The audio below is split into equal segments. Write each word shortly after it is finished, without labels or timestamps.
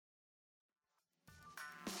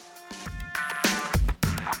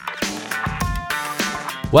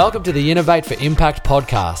Welcome to the Innovate for Impact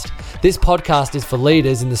podcast. This podcast is for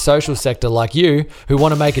leaders in the social sector like you who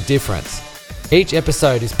want to make a difference. Each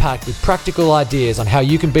episode is packed with practical ideas on how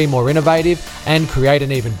you can be more innovative and create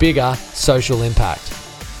an even bigger social impact.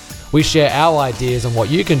 We share our ideas on what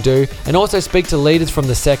you can do and also speak to leaders from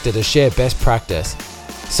the sector to share best practice.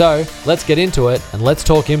 So let's get into it and let's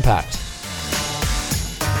talk impact.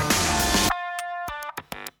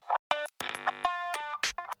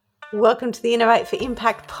 Welcome to the Innovate for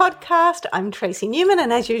Impact podcast. I'm Tracy Newman,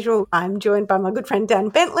 and as usual, I'm joined by my good friend Dan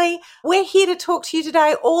Bentley. We're here to talk to you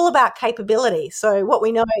today all about capability. So what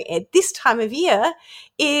we know at this time of year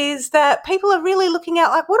is that people are really looking at,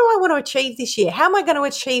 like, what do I want to achieve this year? How am I going to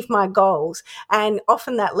achieve my goals? And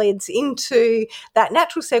often that leads into that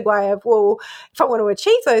natural segue of, well, if I want to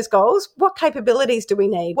achieve those goals, what capabilities do we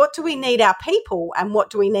need? What do we need our people and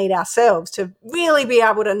what do we need ourselves to really be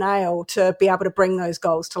able to nail, to be able to bring those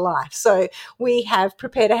goals to life? So we have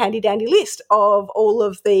prepared a handy dandy list of all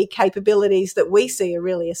of the capabilities that we see are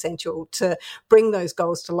really essential to bring those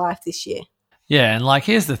goals to life this year. Yeah, and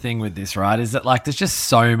here's the thing with this, right, is that there's just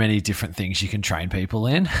so many different things you can train people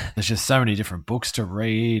in. There's just so many different books to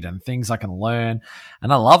read and things I can learn.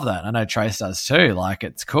 And I love that. I know Trace does too.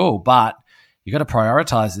 It's cool, but you got to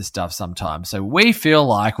prioritize this stuff sometimes. So we feel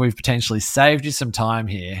like we've potentially saved you some time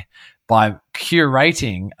here by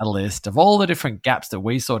curating a list of all the different gaps that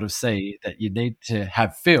we sort of see that you need to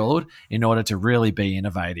have filled in order to really be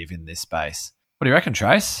innovative in this space. What do you reckon,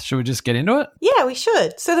 Trace? Should we just get into it? Yeah, we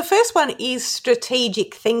should. So the first one is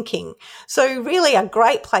strategic thinking. So really a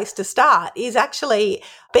great place to start is actually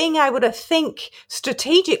being able to think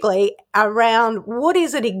strategically around what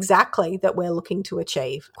is it exactly that we're looking to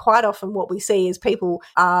achieve. Quite often what we see is people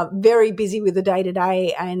are very busy with the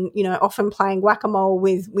day-to-day and, often playing whack-a-mole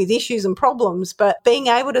with issues and problems, but being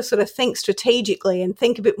able to sort of think strategically and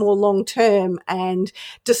think a bit more long-term and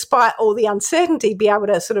despite all the uncertainty, be able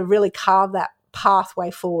to sort of really carve that pathway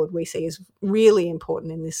forward we see is really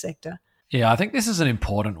important in this sector. Yeah, I think this is an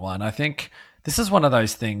important one. I think this is one of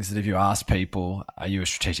those things that if you ask people, are you a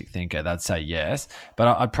strategic thinker? They'd say yes. But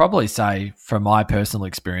I'd probably say from my personal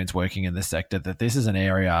experience working in this sector that this is an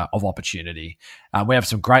area of opportunity. We have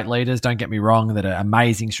some great leaders, don't get me wrong, that are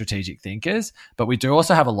amazing strategic thinkers, but we do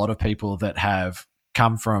also have a lot of people that have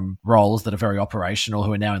come from roles that are very operational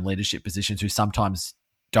who are now in leadership positions who sometimes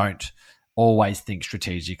don't always think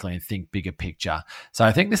strategically and think bigger picture. So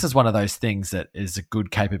I think this is one of those things that is a good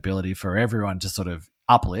capability for everyone to sort of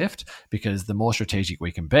uplift, because the more strategic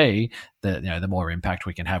we can be, the more impact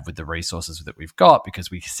we can have with the resources that we've got, because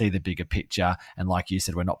we see the bigger picture. And like you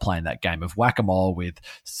said, we're not playing that game of whack-a-mole with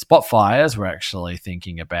spot fires. We're actually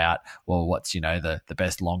thinking about, well, what's, the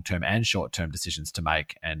best long-term and short-term decisions to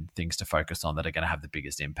make and things to focus on that are going to have the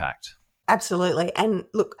biggest impact. Absolutely. And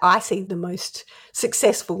look, I see the most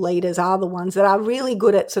successful leaders are the ones that are really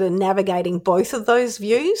good at sort of navigating both of those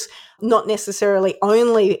views, not necessarily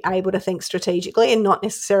only able to think strategically and not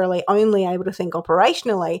necessarily only able to think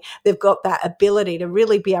operationally. They've got that ability to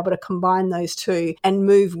really be able to combine those two and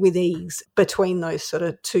move with ease between those sort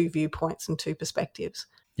of two viewpoints and two perspectives.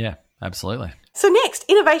 Yeah, absolutely. So next,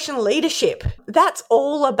 innovation leadership. That's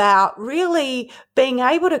all about really being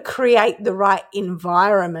able to create the right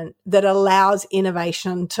environment that allows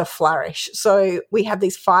innovation to flourish. So we have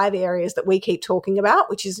these 5 areas that we keep talking about,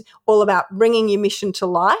 which is all about bringing your mission to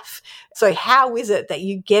life. So how is it that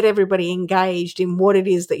you get everybody engaged in what it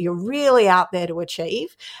is that you're really out there to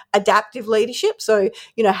achieve? Adaptive leadership. So,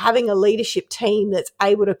 having a leadership team that's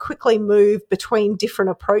able to quickly move between different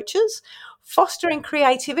approaches. Fostering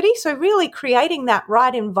creativity, so really creating that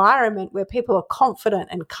right environment where people are confident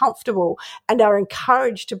and comfortable and are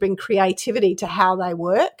encouraged to bring creativity to how they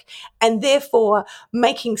work, and therefore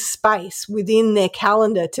making space within their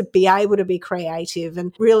calendar to be able to be creative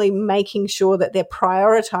and really making sure that they're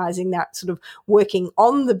prioritizing that sort of working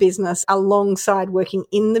on the business alongside working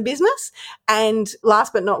in the business. And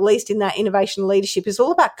last but not least in that innovation leadership is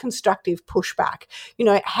all about constructive pushback.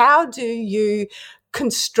 How do you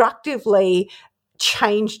constructively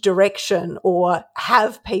change direction or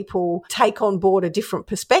have people take on board a different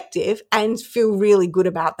perspective and feel really good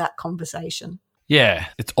about that conversation? Yeah,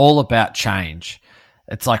 it's all about change.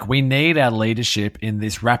 It's like we need our leadership in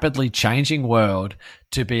this rapidly changing world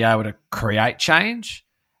to be able to create change,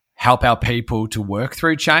 help our people to work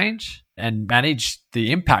through change, and manage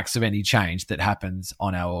the impacts of any change that happens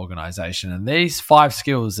on our organization. And these 5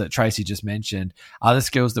 skills that Tracy just mentioned are the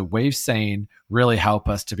skills that we've seen really help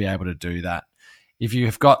us to be able to do that. If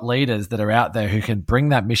you've got leaders that are out there who can bring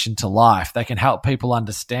that mission to life, they can help people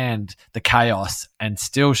understand the chaos and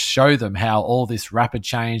still show them how all this rapid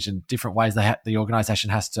change and different ways the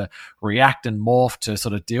organization has to react and morph to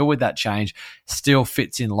sort of deal with that change still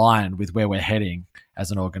fits in line with where we're heading as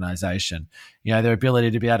an organization. Their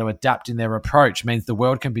ability to be able to adapt in their approach means the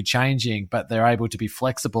world can be changing, but they're able to be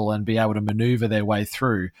flexible and be able to maneuver their way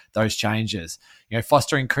through those changes.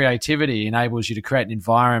 Fostering creativity enables you to create an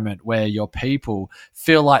environment where your people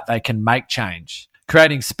feel like they can make change.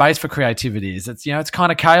 Creating space for creativity it's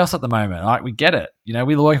kind of chaos at the moment. Like, we get it.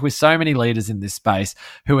 We work with so many leaders in this space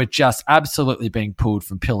who are just absolutely being pulled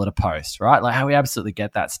from pillar to post, right? Like, how we absolutely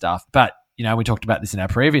get that stuff. But we talked about this in our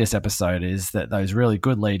previous episode, is that those really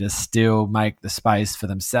good leaders still make the space for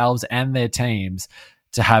themselves and their teams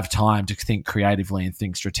to have time to think creatively and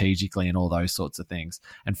think strategically and all those sorts of things.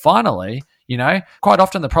 And finally, quite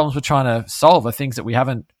often the problems we're trying to solve are things that we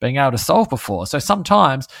haven't been able to solve before. So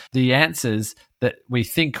sometimes the answers that we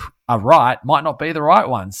think are right might not be the right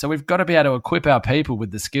ones. So we've got to be able to equip our people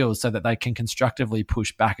with the skills so that they can constructively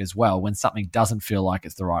push back as well when something doesn't feel like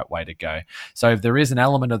it's the right way to go. So if there is an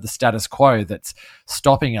element of the status quo that's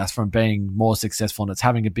stopping us from being more successful and it's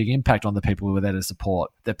having a big impact on the people we're there to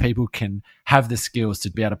support, that people can have the skills to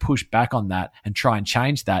be able to push back on that and try and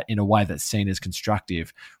change that in a way that's seen as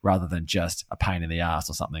constructive rather than just a pain in the ass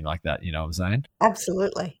or something like that. You know what I'm saying?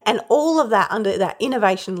 Absolutely. And all of that under that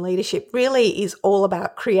innovation leadership really is all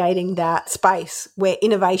about creating that space where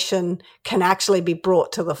innovation can actually be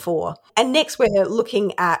brought to the fore. And next, we're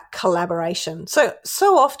looking at collaboration. So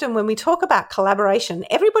often when we talk about collaboration,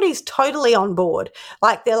 everybody's totally on board.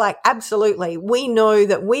 Like, they're like, absolutely, we know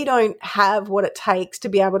that we don't have what it takes to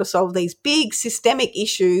be able to solve these big systemic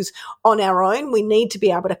issues on our own. We need to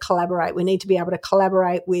be able to collaborate. We need to be able to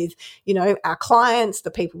collaborate with, our clients,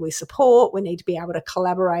 the people we support. We need to be able to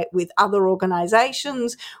collaborate with other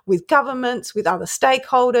organizations, with governments, with other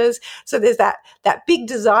stakeholders. So there's that big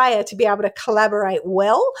desire to be able to collaborate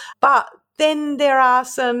well, but then there are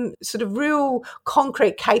some sort of real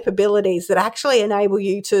concrete capabilities that actually enable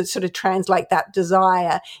you to sort of translate that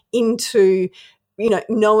desire into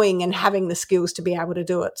knowing and having the skills to be able to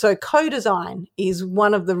do it. So co-design is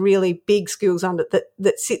one of the really big skills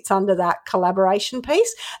that sits under that collaboration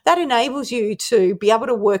piece that enables you to be able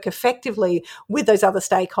to work effectively with those other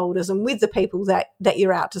stakeholders and with the people that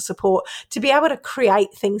you're out to support, to be able to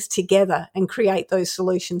create things together and create those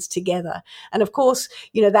solutions together. And of course,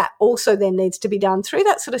 that also then needs to be done through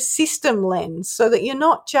that sort of system lens, so that you're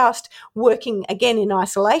not just working again in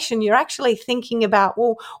isolation. You're actually thinking about,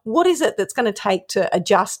 well, what is it that's going to take to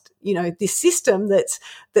adjust, this system that's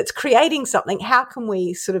creating something? How can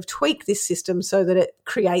we sort of tweak this system so that it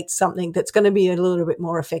creates something that's going to be a little bit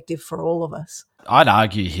more effective for all of us? I'd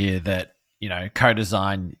argue here that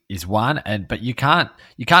co-design is one, but you can't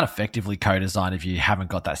effectively co-design if you haven't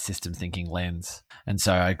got that system thinking lens. And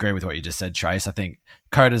so I agree with what you just said, Trace. I think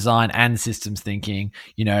co-design and systems thinking,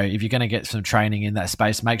 if you're going to get some training in that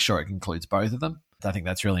space, make sure it includes both of them. I think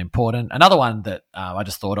that's really important. Another one that I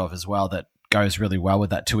just thought of as well that goes really well with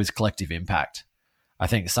that too is collective impact. I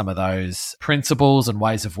think some of those principles and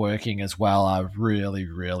ways of working as well are really,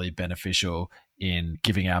 really beneficial in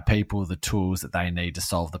giving our people the tools that they need to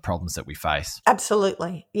solve the problems that we face.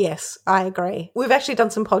 Absolutely. Yes, I agree. We've actually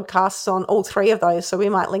done some podcasts on all three of those, so we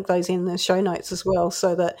might link those in the show notes as well,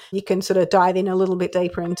 so that you can sort of dive in a little bit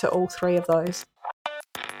deeper into all three of those.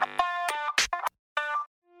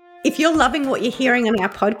 If you're loving what you're hearing on our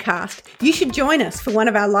podcast, you should join us for one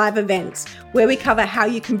of our live events where we cover how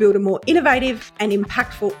you can build a more innovative and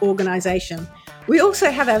impactful organisation. We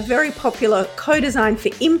also have our very popular Co-Design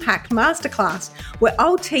for Impact Masterclass, where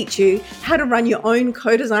I'll teach you how to run your own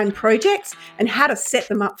co-design projects and how to set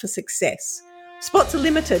them up for success. Spots are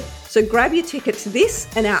limited, so grab your ticket to this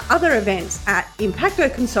and our other events at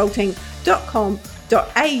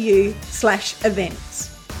impactoconsulting.com.au/events.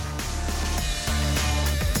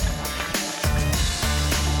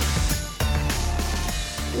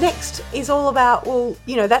 Next is all about,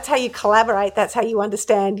 that's how you collaborate. That's how you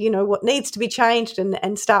understand, what needs to be changed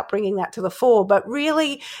and start bringing that to the fore. But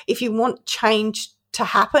really, if you want change to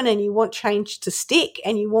happen and you want change to stick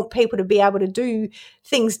and you want people to be able to do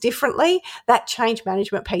things differently, that change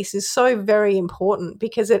management piece is so very important,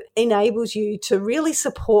 because it enables you to really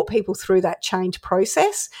support people through that change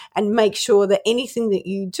process and make sure that anything that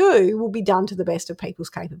you do will be done to the best of people's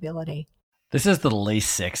capability. This is the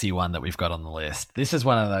least sexy one that we've got on the list. This is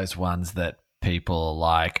one of those ones that people are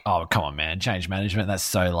like, oh, come on, man, change management, that's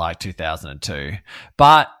so like 2002.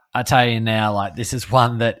 But I tell you now, this is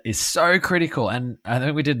one that is so critical. And I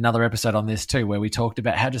think we did another episode on this too, where we talked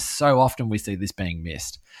about how just so often we see this being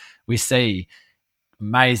missed. We see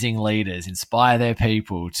amazing leaders inspire their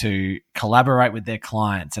people to collaborate with their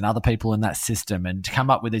clients and other people in that system and to come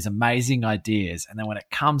up with these amazing ideas. And then when it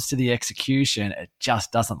comes to the execution, it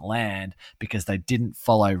just doesn't land because they didn't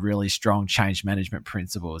follow really strong change management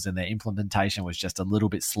principles and their implementation was just a little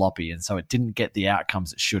bit sloppy. And so it didn't get the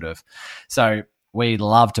outcomes it should have. So we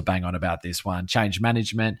love to bang on about this one. Change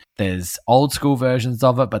management, there's old school versions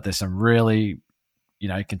of it, but there's some really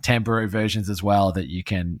contemporary versions as well that you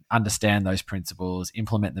can understand those principles,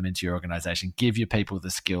 implement them into your organization, give your people the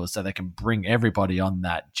skills so they can bring everybody on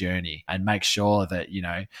that journey and make sure that,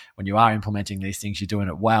 when you are implementing these things, you're doing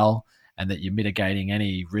it well and that you're mitigating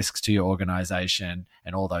any risks to your organization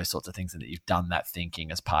and all those sorts of things and that you've done that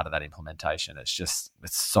thinking as part of that implementation. It's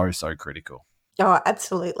so critical. Oh,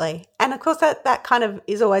 absolutely. And of course, that kind of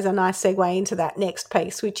is always a nice segue into that next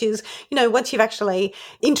piece, which is, once you've actually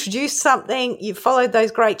introduced something, you've followed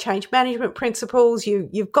those great change management principles,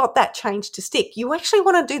 you've got that change to stick, you actually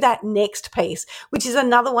want to do that next piece, which is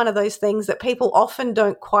another one of those things that people often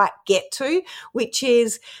don't quite get to, which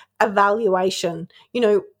is evaluation.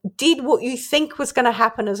 Did what you think was going to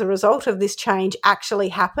happen as a result of this change actually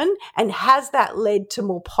happen? And has that led to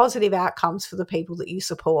more positive outcomes for the people that you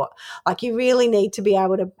support? Like, you really need to be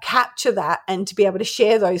able to capture that and to be able to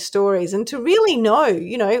share those stories and to really know,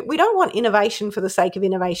 we don't want innovation for the sake of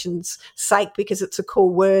innovation's sake because it's a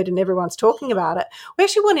cool word and everyone's talking about it. We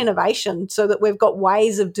actually want innovation so that we've got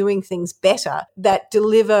ways of doing things better that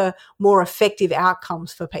deliver more effective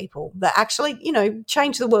outcomes for people that actually,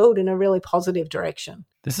 change the world in a really positive direction.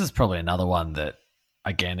 This is probably another one that,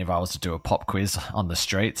 again, if I was to do a pop quiz on the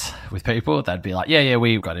streets with people, they'd be like, yeah,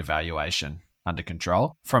 we've got evaluation under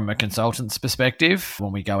control. From a consultant's perspective,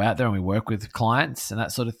 when we go out there and we work with clients and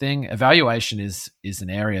that sort of thing, evaluation is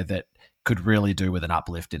an area that could really do with an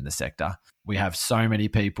uplift in the sector. We have so many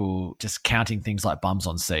people just counting things like bums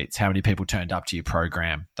on seats, how many people turned up to your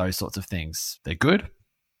program, those sorts of things. They're good,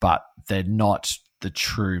 but they're not the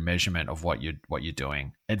true measurement of what you're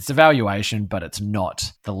doing. It's evaluation, but it's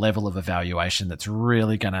not the level of evaluation that's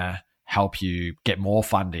really going to help you get more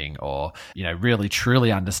funding or, really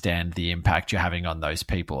truly understand the impact you're having on those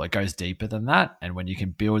people. It goes deeper than that. And when you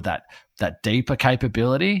can build that deeper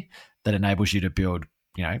capability that enables you to build,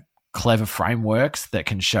 clever frameworks that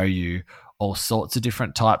can show you all sorts of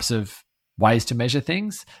different types of ways to measure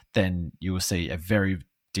things, then you will see a very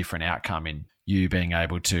different outcome in you being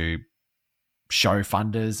able to show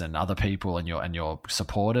funders and other people and your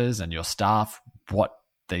supporters and your staff what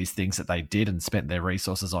these things that they did and spent their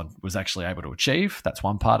resources on was actually able to achieve. That's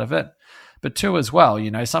one part of it. But two as well,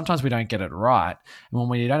 sometimes we don't get it right. And when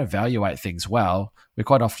we don't evaluate things well, we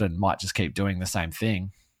quite often might just keep doing the same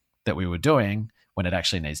thing that we were doing when it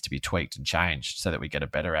actually needs to be tweaked and changed so that we get a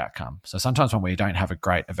better outcome. So sometimes when we don't have a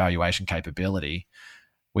great evaluation capability,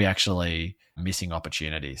 we actually are missing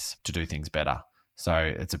opportunities to do things better. So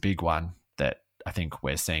it's a big one that I think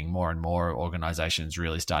we're seeing more and more organizations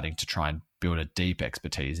really starting to try and build a deep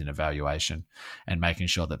expertise in evaluation and making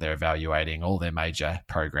sure that they're evaluating all their major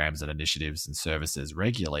programs and initiatives and services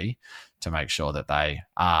regularly to make sure that they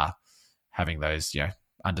are having those,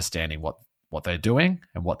 understanding what they're doing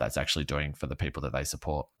and what that's actually doing for the people that they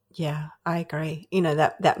support. Yeah, I agree.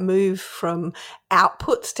 That move from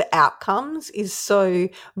outputs to outcomes is so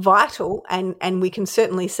vital, and we can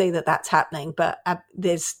certainly see that that's happening. But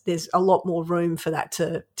there's a lot more room for that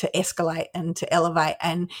to escalate and to elevate,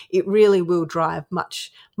 and it really will drive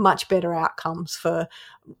much better outcomes for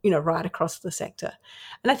right across the sector.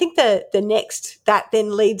 And I think that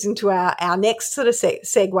then leads into our next sort of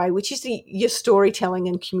segue, which is your storytelling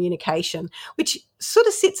and communication, which sort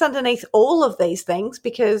of sits underneath all of these things,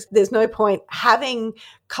 because there's no point having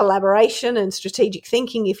collaboration and strategic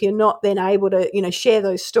thinking if you're not then able to share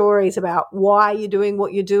those stories about why you're doing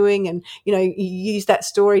what you're doing, and you use that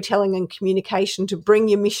storytelling and communication to bring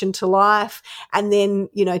your mission to life, and then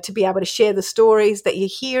to be able to share the stories that you're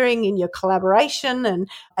hearing in your collaboration. And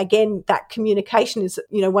again, that communication is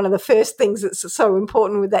one of the first things that's so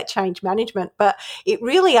important with that change management, but it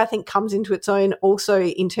really, I think, comes into its own also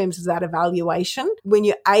in terms of that evaluation, when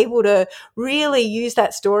you're able to really use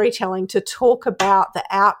that storytelling to talk about the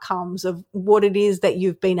outcomes of what it is that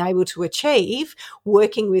you've been able to achieve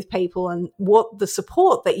working with people, and what the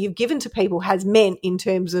support that you've given to people has meant in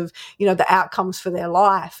terms of the outcomes for their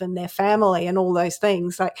life and their family and all those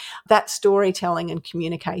things. Like, that storytelling and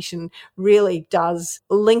communication really does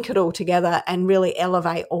link it all together and really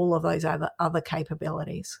elevate all of those other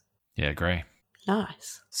capabilities. Yeah, agree.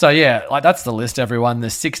 Nice. So yeah, that's the list, everyone.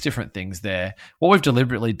 There's 6 different things there. What we've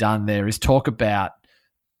deliberately done there is talk about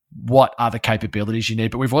what other capabilities you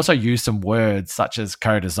need. But we've also used some words such as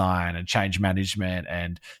co-design and change management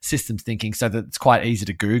and systems thinking so that it's quite easy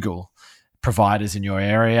to Google providers in your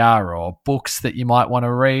area or books that you might want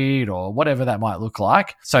to read or whatever that might look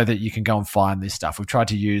like so that you can go and find this stuff. We've tried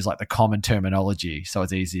to use like the common terminology so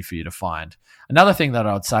it's easy for you to find. Another thing that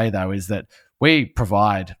I would say though is that we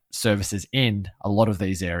provide services in a lot of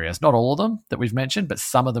these areas, not all of them that we've mentioned, but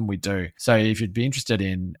some of them we do. So if you'd be interested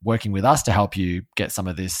in working with us to help you get some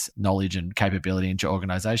of this knowledge and capability into your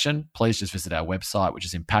organization, please just visit our website, which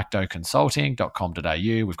is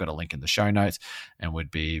impactoconsulting.com.au. We've got a link in the show notes and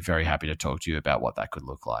we'd be very happy to talk to you about what that could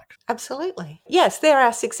look like. Absolutely. Yes, there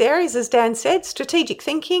are 6 areas, as Dan said: strategic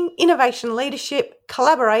thinking, innovation leadership,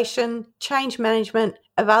 collaboration, change management,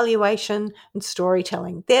 evaluation, and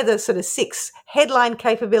storytelling. They're the sort of 6 headline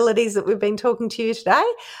capabilities that we've been talking to you today.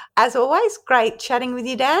 As always, great chatting with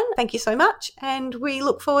you, Dan. Thank you so much. And we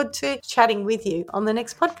look forward to chatting with you on the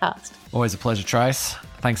next podcast. Always a pleasure, Trace.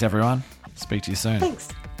 Thanks, everyone. Speak to you soon. Thanks.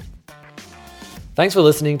 Thanks for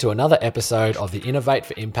listening to another episode of the Innovate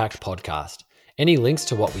for Impact podcast. Any links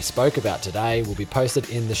to what we spoke about today will be posted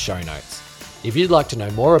in the show notes. If you'd like to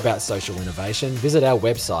know more about social innovation, visit our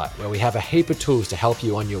website where we have a heap of tools to help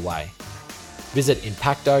you on your way. Visit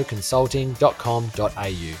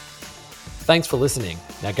impactoconsulting.com.au. Thanks for listening.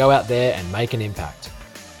 Now go out there and make an impact.